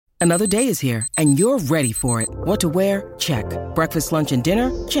Another day is here, and you're ready for it. What to wear? Check. Breakfast, lunch, and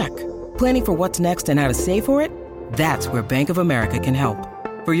dinner? Check. Planning for what's next and how to save for it? That's where Bank of America can help.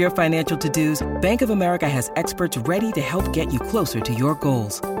 For your financial to-dos, Bank of America has experts ready to help get you closer to your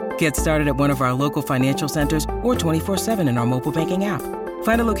goals. Get started at one of our local financial centers or 24/7 in our mobile banking app.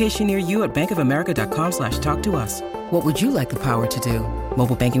 Find a location near you at bankofamerica.com/talktous. What would you like the power to do?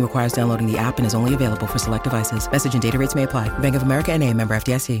 Mobile banking requires downloading the app and is only available for select devices. Message and data rates may apply. Bank of America N.A., member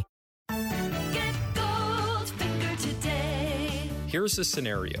FDIC. Here's the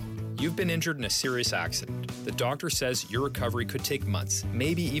scenario. You've been injured in a serious accident. The doctor says your recovery could take months,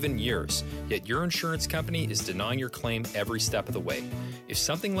 maybe even years, yet your insurance company is denying your claim every step of the way. If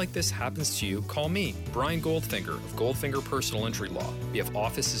something like this happens to you, call me, Brian Goldfinger of Goldfinger Personal Injury Law. We have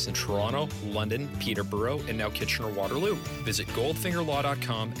offices in Toronto, London, Peterborough, and now Kitchener-Waterloo. Visit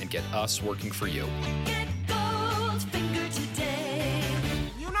goldfingerlaw.com and get us working for you. Get Goldfinger today.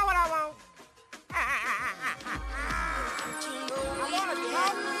 You know what I want?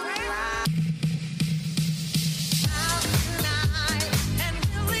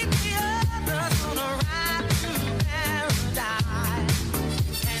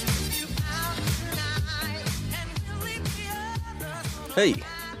 Hey,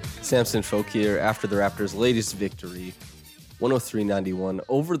 Samson Folk here after the Raptors' latest victory, 103-91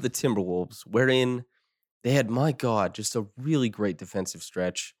 over the Timberwolves, wherein they had, my God, just a really great defensive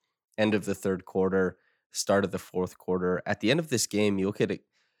stretch. End of the third quarter, start of the fourth quarter. At the end of this game, you look at it,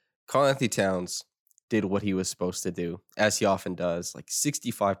 Karl-Anthony Towns did what he was supposed to do, as he often does, like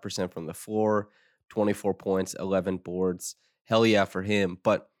 65% from the floor, 24 points, 11 boards. Hell yeah for him.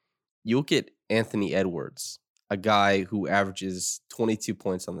 But you look at Anthony Edwards, a guy who averages 22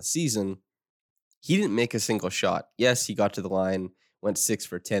 points on the season. He didn't make a single shot. Yes, he got to the line, went 6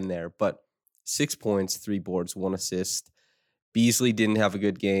 for 10 there, but 6 points, 3 boards, 1 assist. Beasley didn't have a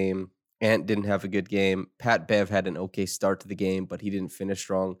good game. Ant didn't have a good game. Pat Bev had an okay start to the game, but he didn't finish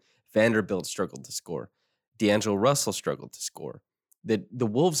strong. Vanderbilt struggled to score. D'Angelo Russell struggled to score. The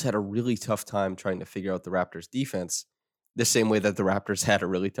Wolves had a really tough time trying to figure out the Raptors' defense, the same way that the Raptors had a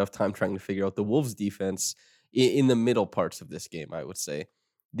really tough time trying to figure out the Wolves' defense in the middle parts of this game, I would say.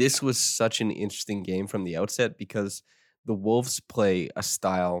 This was such an interesting game from the outset because the Wolves play a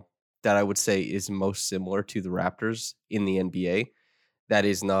style that I would say is most similar to the Raptors in the NBA. That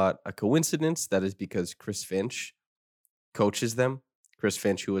is not a coincidence. That is because Chris Finch coaches them. Chris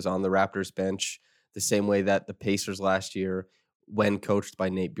Finch, who was on the Raptors bench, the same way that the Pacers last year, when coached by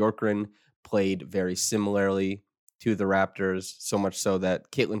Nate Bjorkgren, played very similarly to the Raptors, so much so that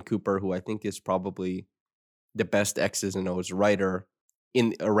Caitlin Cooper, who I think is probably the best X's and O's writer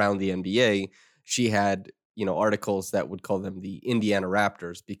in around the NBA, she had, articles that would call them the Indiana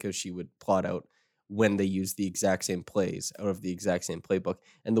Raptors because she would plot out when they use the exact same plays out of the exact same playbook.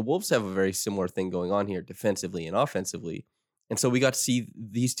 And the Wolves have a very similar thing going on here defensively and offensively. And so we got to see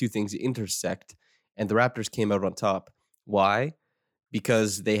these two things intersect, and the Raptors came out on top. Why?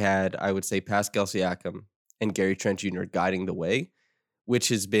 Because they had, I would say, Pascal Siakam and Gary Trent Jr. guiding the way, which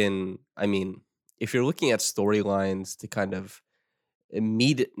has been, if you're looking at storylines to kind of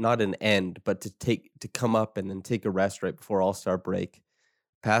meet, not an end, but to come up and then take a rest right before All-Star break,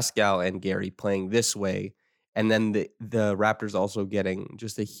 Pascal and Gary playing this way, and then the Raptors also getting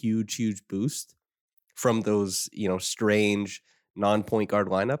just a huge, huge boost from those, strange non-point guard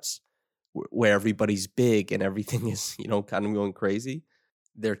lineups where everybody's big and everything is, kind of going crazy.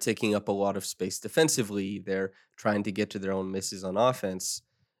 They're taking up a lot of space defensively. They're trying to get to their own misses on offense.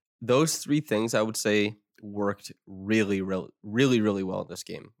 Those three things, I would say, worked really, really, really, really well in this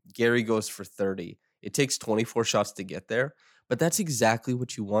game. Gary goes for 30. It takes 24 shots to get there, but that's exactly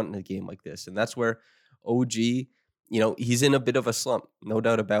what you want in a game like this. And that's where OG, he's in a bit of a slump, no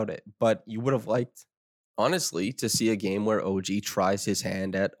doubt about it. But you would have liked, honestly, to see a game where OG tries his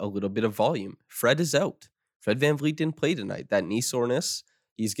hand at a little bit of volume. Fred is out. Fred VanVleet didn't play tonight. That knee soreness,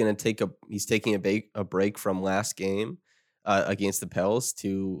 he's taking a break from last game against the Pels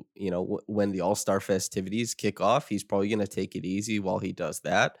to, when the All-Star festivities kick off. He's probably going to take it easy while he does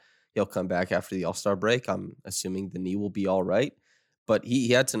that. He'll come back after the All-Star break. I'm assuming the knee will be all right. But he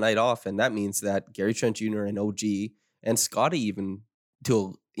had tonight off, and that means that Gary Trent Jr. and OG and Scotty even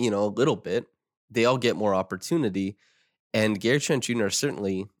to, a little bit, they all get more opportunity. And Gary Trent Jr.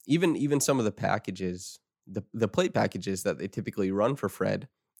 certainly, even some of the packages, the plate packages that they typically run for Fred,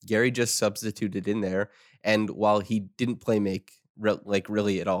 Gary just substituted in there. And while he didn't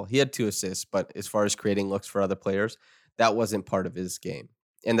really at all, he had 2 assists, but as far as creating looks for other players, that wasn't part of his game.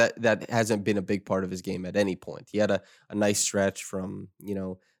 And that hasn't been a big part of his game at any point. He had a nice stretch from,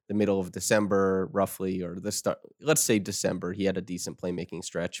 the the middle of December, roughly, or the start. Let's say December, he had a decent playmaking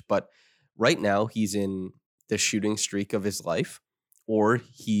stretch. But right now, he's in the shooting streak of his life, or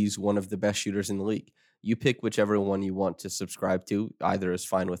he's one of the best shooters in the league. You pick whichever one you want to subscribe to. Either is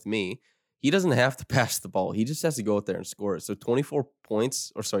fine with me. He doesn't have to pass the ball. He just has to go out there and score it. So 24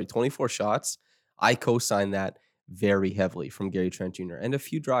 shots. I co-sign that very heavily from Gary Trent Jr. and a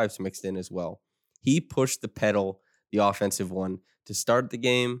few drives mixed in as well. He pushed the pedal, the offensive one, to start the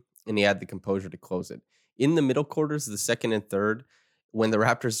game, and he had the composure to close it. In the middle quarters, the second and third, when the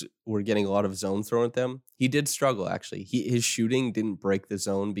Raptors were getting a lot of zone thrown at them, he did struggle, actually. His shooting didn't break the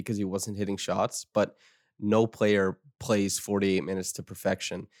zone because he wasn't hitting shots, but no player plays 48 minutes to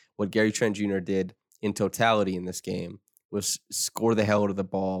perfection. What Gary Trent Jr. did in totality in this game was score the hell out of the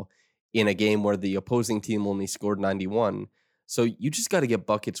ball in a game where the opposing team only scored 91. So you just got to get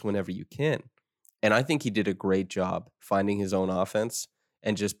buckets whenever you can. And I think he did a great job finding his own offense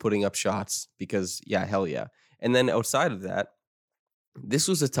and just putting up shots because, yeah, hell yeah. And then outside of that, this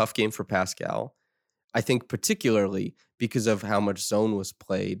was a tough game for Pascal. I think particularly because of how much zone was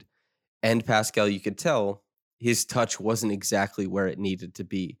played. And Pascal, you could tell his touch wasn't exactly where it needed to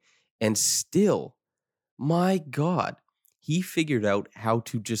be. And still, my God, he figured out how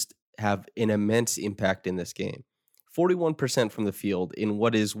to just have an immense impact in this game. 41% from the field in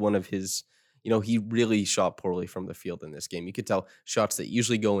what is one of his, he really shot poorly from the field in this game. You could tell shots that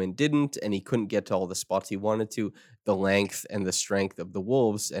usually go in didn't, and he couldn't get to all the spots he wanted to. The length and the strength of the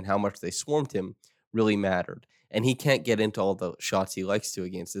Wolves and how much they swarmed him really mattered. And he can't get into all the shots he likes to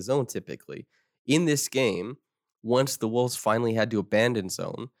against his zone typically. In this game, once the Wolves finally had to abandon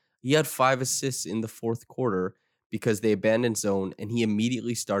zone, he had 5 assists in the fourth quarter because they abandoned zone, and he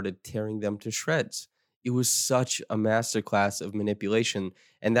immediately started tearing them to shreds. It was such a masterclass of manipulation,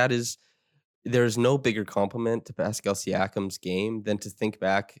 and there's no bigger compliment to Pascal Siakam's game than to think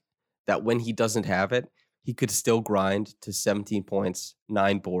back that when he doesn't have it, he could still grind to 17 points,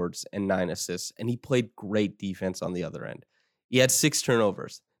 9 boards, and 9 assists, and he played great defense on the other end. He had 6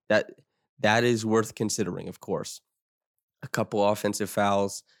 turnovers. That is worth considering, of course. A couple offensive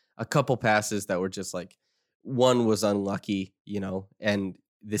fouls, a couple passes that were just like, one was unlucky, and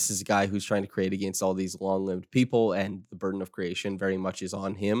this is a guy who's trying to create against all these long-lived people, and the burden of creation very much is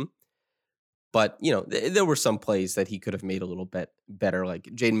on him. But, there were some plays that he could have made a little bit better, like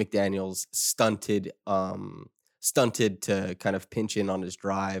Jaden McDaniels stunted to kind of pinch in on his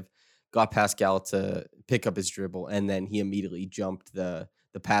drive, got Pascal to pick up his dribble, and then he immediately jumped the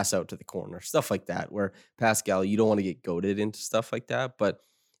pass out to the corner, stuff like that, where Pascal, you don't want to get goaded into stuff like that. But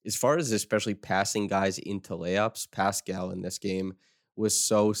as far as especially passing guys into layups, Pascal in this game was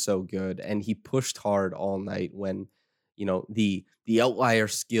so, so good. And he pushed hard all night when, the outlier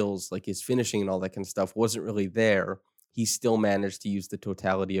skills, like his finishing and all that kind of stuff, wasn't really there. He still managed to use the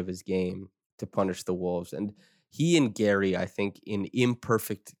totality of his game to punish the Wolves. And he and Gary, I think, in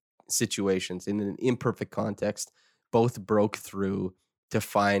imperfect situations, in an imperfect context, both broke through to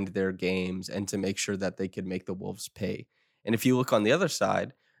find their games and to make sure that they could make the Wolves pay. And if you look on the other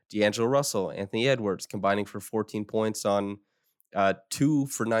side, D'Angelo Russell, Anthony Edwards combining for 14 points on 2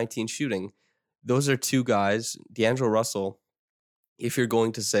 for 19 shooting. Those are 2 guys. D'Angelo Russell, if you're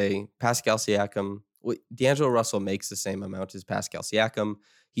going to say Pascal Siakam, D'Angelo Russell makes the same amount as Pascal Siakam.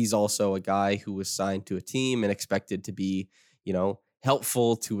 He's also a guy who was signed to a team and expected to be,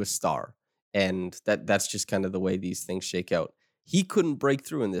 helpful to a star. And that's just kind of the way these things shake out. He couldn't break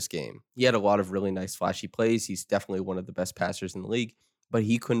through in this game. He had a lot of really nice flashy plays. He's definitely one of the best passers in the league, but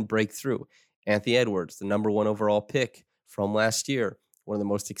he couldn't break through. Anthony Edwards, the number 1 overall pick from last year, one of the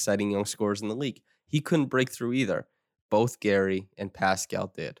most exciting young scorers in the league. He couldn't break through either. Both Gary and Pascal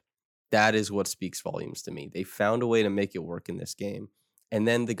did. That is what speaks volumes to me. They found a way to make it work in this game. And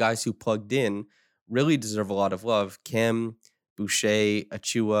then the guys who plugged in really deserve a lot of love. Khem, Boucher,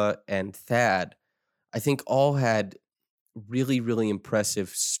 Achua, and Thad, I think all had really, really impressive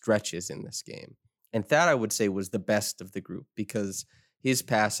stretches in this game. And Thad, I would say, was the best of the group because his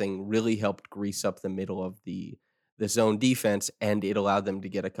passing really helped grease up the middle of the zone defense, and it allowed them to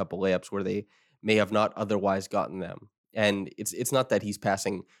get a couple layups where they may have not otherwise gotten them. And it's not that he's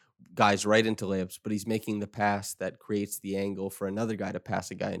passing guys right into layups, but he's making the pass that creates the angle for another guy to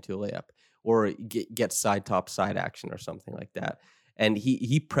pass a guy into a layup or get side top side action or something like that. And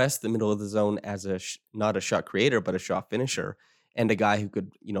he pressed the middle of the zone as not a shot creator, but a shot finisher, and a guy who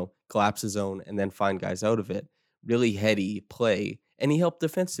could, collapse his zone and then find guys out of it. Really heady play, and he helped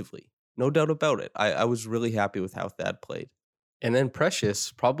defensively. No doubt about it. I was really happy with how Thad played. And then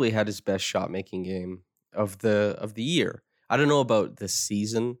Precious probably had his best shot-making game of the year. I don't know about the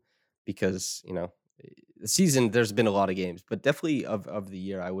season because, the season, there's been a lot of games, but definitely of the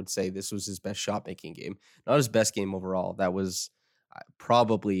year, I would say this was his best shot making game. Not his best game overall. That was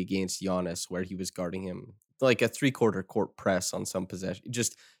probably against Giannis, where he was guarding him like a 3/4 court press on some possession.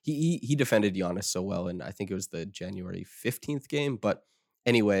 Just he defended Giannis so well, and I think it was the January 15th game. But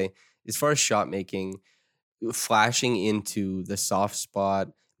anyway, as far as shot making, flashing into the soft spot,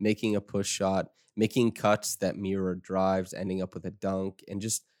 making a push shot, making cuts that mirror drives, ending up with a dunk, and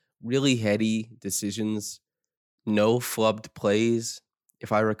just really heady decisions, no flubbed plays,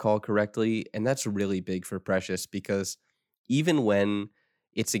 if I recall correctly. And that's really big for Precious because even when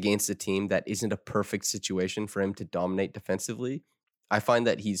it's against a team that isn't a perfect situation for him to dominate defensively, I find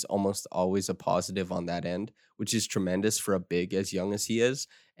that he's almost always a positive on that end, which is tremendous for a big as young as he is.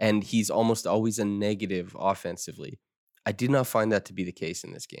 And he's almost always a negative offensively. I did not find that to be the case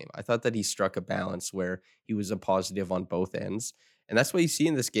in this game. I thought that he struck a balance where he was a positive on both ends. And that's what you see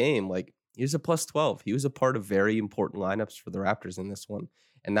in this game. Like, he was a plus 12. He was a part of very important lineups for the Raptors in this one.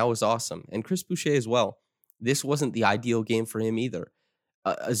 And that was awesome. And Chris Boucher as well. This wasn't the ideal game for him either.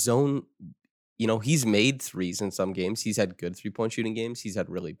 A zone, he's made threes in some games. He's had good 3-point shooting games. He's had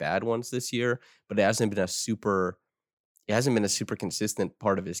really bad ones this year, but it hasn't been a super consistent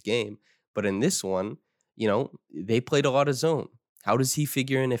part of his game. But in this one, they played a lot of zone. How does he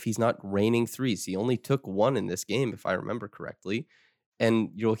figure in if he's not raining threes? He only took one in this game, if I remember correctly. And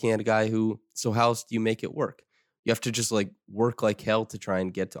you're looking at a guy so how else do you make it work? You have to just like work like hell to try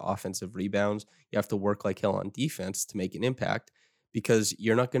and get to offensive rebounds. You have to work like hell on defense to make an impact because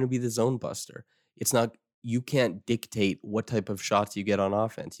you're not going to be the zone buster. You can't dictate what type of shots you get on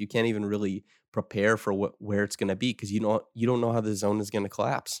offense. You can't even really prepare for where it's going to be because you don't know how the zone is going to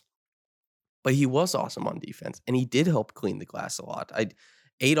collapse. But he was awesome on defense, and he did help clean the glass a lot. I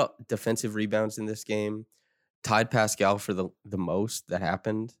 8 defensive rebounds in this game, tied Pascal for the most that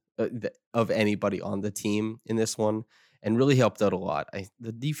happened of anybody on the team in this one, and really helped out a lot.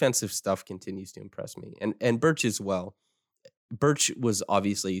 The defensive stuff continues to impress me, and Birch as well. Birch was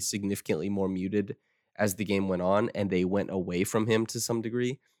obviously significantly more muted as the game went on, and they went away from him to some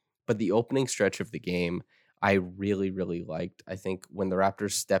degree. But the opening stretch of the game, I really, really liked. I think when the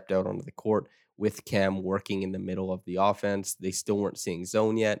Raptors stepped out onto the court with Cam working in the middle of the offense, they still weren't seeing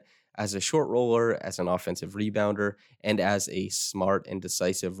zone yet. As a short roller, as an offensive rebounder, and as a smart and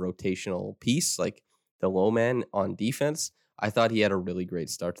decisive rotational piece, like the low man on defense, I thought he had a really great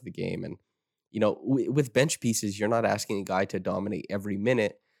start to the game. And, with bench pieces, you're not asking a guy to dominate every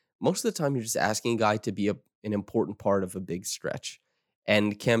minute. Most of the time, you're just asking a guy to be an important part of a big stretch.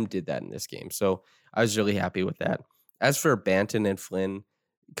 And Cam did that in this game. So I was really happy with that. As for Banton and Flynn,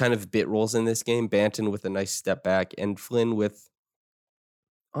 kind of bit roles in this game. Banton with a nice step back, and Flynn with,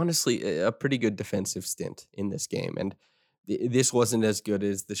 honestly, a pretty good defensive stint in this game. And this wasn't as good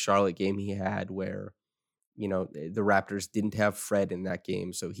as the Charlotte game he had where, the Raptors didn't have Fred in that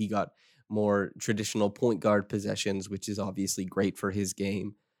game. So he got more traditional point guard possessions, which is obviously great for his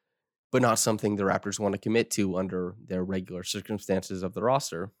game, but not something the Raptors want to commit to under their regular circumstances of the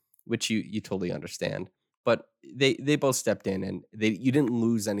roster, which you totally understand. But they both stepped in, and you didn't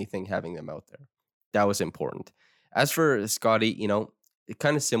lose anything having them out there. That was important. As for Scottie,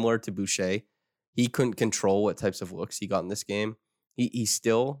 kind of similar to Boucher, he couldn't control what types of looks he got in this game. He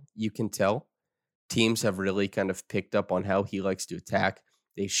still, you can tell, teams have really kind of picked up on how he likes to attack.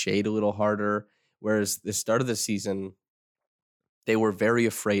 They shade a little harder, whereas the start of the season, they were very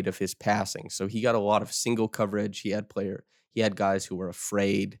afraid of his passing. So he got a lot of single coverage. He had guys who were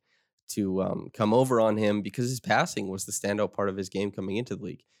afraid to come over on him because his passing was the standout part of his game coming into the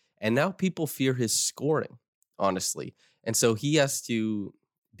league. And now people fear his scoring, honestly. And so he has to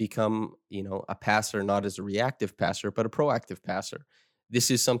become, a passer, not as a reactive passer, but a proactive passer. This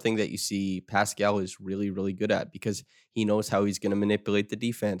is something that you see Pascal is really, really good at because he knows how he's going to manipulate the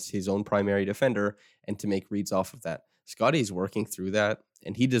defense, his own primary defender, and to make reads off of that. Scottie's working through that,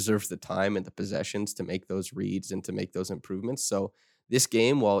 and he deserves the time and the possessions to make those reads and to make those improvements. So this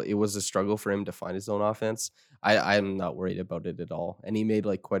game, while it was a struggle for him to find his own offense, I'm not worried about it at all. And he made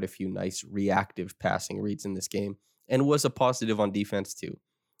quite a few nice reactive passing reads in this game and was a positive on defense too.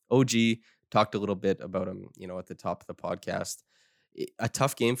 OG talked a little bit about him, at the top of the podcast. A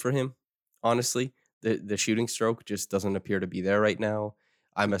tough game for him, honestly. The shooting stroke just doesn't appear to be there right now.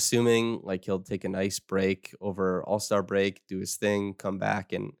 I'm assuming he'll take a nice break over All-Star break, do his thing, come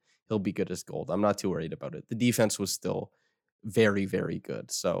back, and he'll be good as gold. I'm not too worried about it. The defense was still very, very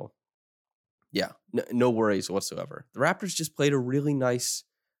good. So, yeah, no worries whatsoever. The Raptors just played a really nice,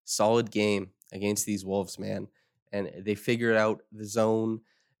 solid game against these Wolves, man. And they figured out the zone.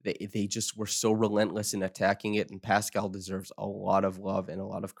 They just were so relentless in attacking it, and Pascal deserves a lot of love and a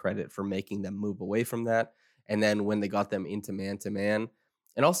lot of credit for making them move away from that. And then when they got them into man to man,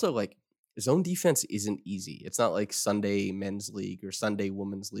 and also like zone defense isn't easy. It's not like Sunday men's league or Sunday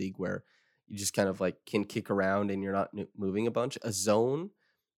women's league where you just kind of like can kick around and you're not moving a bunch. A zone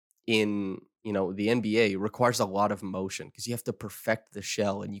in the NBA requires a lot of motion because you have to perfect the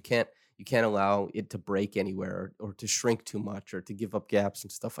shell, and you can't allow it to break anywhere or to shrink too much or to give up gaps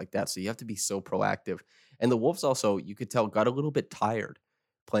and stuff like that. So you have to be so proactive. And the Wolves also, you could tell, got a little bit tired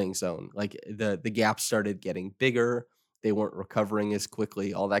playing zone. Like the gaps started getting bigger. They weren't recovering as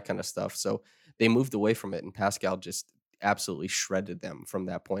quickly, all that kind of stuff. So they moved away from it, and Pascal just absolutely shredded them from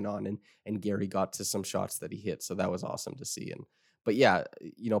that point on. And Gary got to some shots that he hit. So that was awesome to see. But yeah,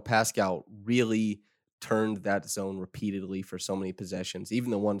 Pascal really turned that zone repeatedly for so many possessions, even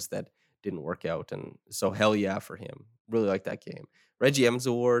the ones that didn't work out. And so hell yeah for him. Really like that game. Reggie Evans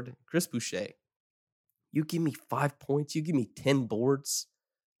Award, Chris Boucher. You give me 5 points, you give me 10 boards.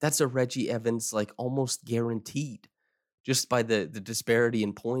 That's a Reggie Evans like almost guaranteed just by the disparity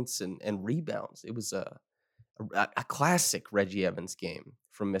in points and rebounds. It was a classic Reggie Evans game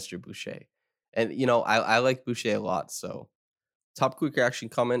from Mr. Boucher. And I like Boucher a lot, so top quick reaction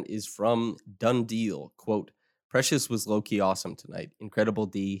comment is from Done Deal. Quote, Precious was low-key awesome tonight. Incredible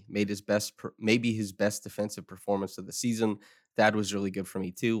D, made his best, maybe his best defensive performance of the season. Thad was really good for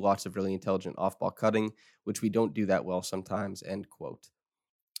me too. Lots of really intelligent off-ball cutting, which we don't do that well sometimes, end quote.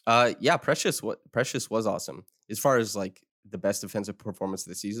 Yeah, Precious was awesome. As far as like the best defensive performance of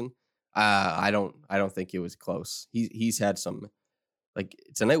the season, I don't think it was close. He's had some, like,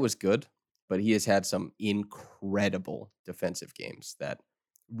 tonight was good, but he has had some incredible defensive games that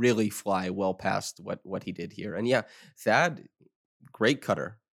really fly well past what he did here. And yeah, Thad, great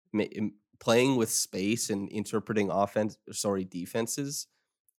cutter, playing with space and interpreting defenses.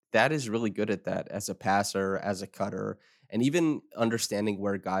 That is really good at that as a passer, as a cutter, and even understanding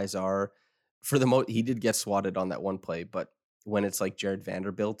where guys are. For the most, he did get swatted on that one play, but when it's like Jared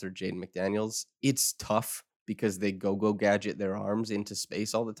Vanderbilt or Jaden McDaniels, it's tough because they go gadget their arms into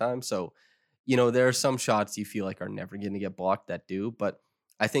space all the time. So, there are some shots you feel like are never going to get blocked that do, but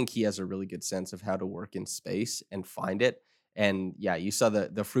I think he has a really good sense of how to work in space and find it. And yeah, you saw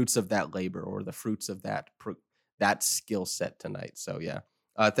the fruits of that labor, or the fruits of that skill set tonight. So yeah,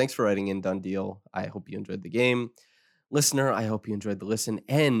 thanks for writing in, Done Deal. I hope you enjoyed the game. Listener, I hope you enjoyed the listen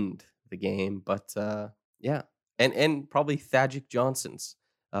and the game. But yeah, and probably Thagic Johnson's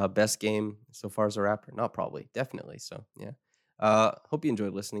best game so far as a Raptor. Not probably, definitely. So yeah. Hope you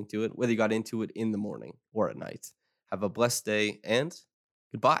enjoyed listening to it, whether you got into it in the morning or at night. Have a blessed day, and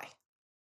goodbye.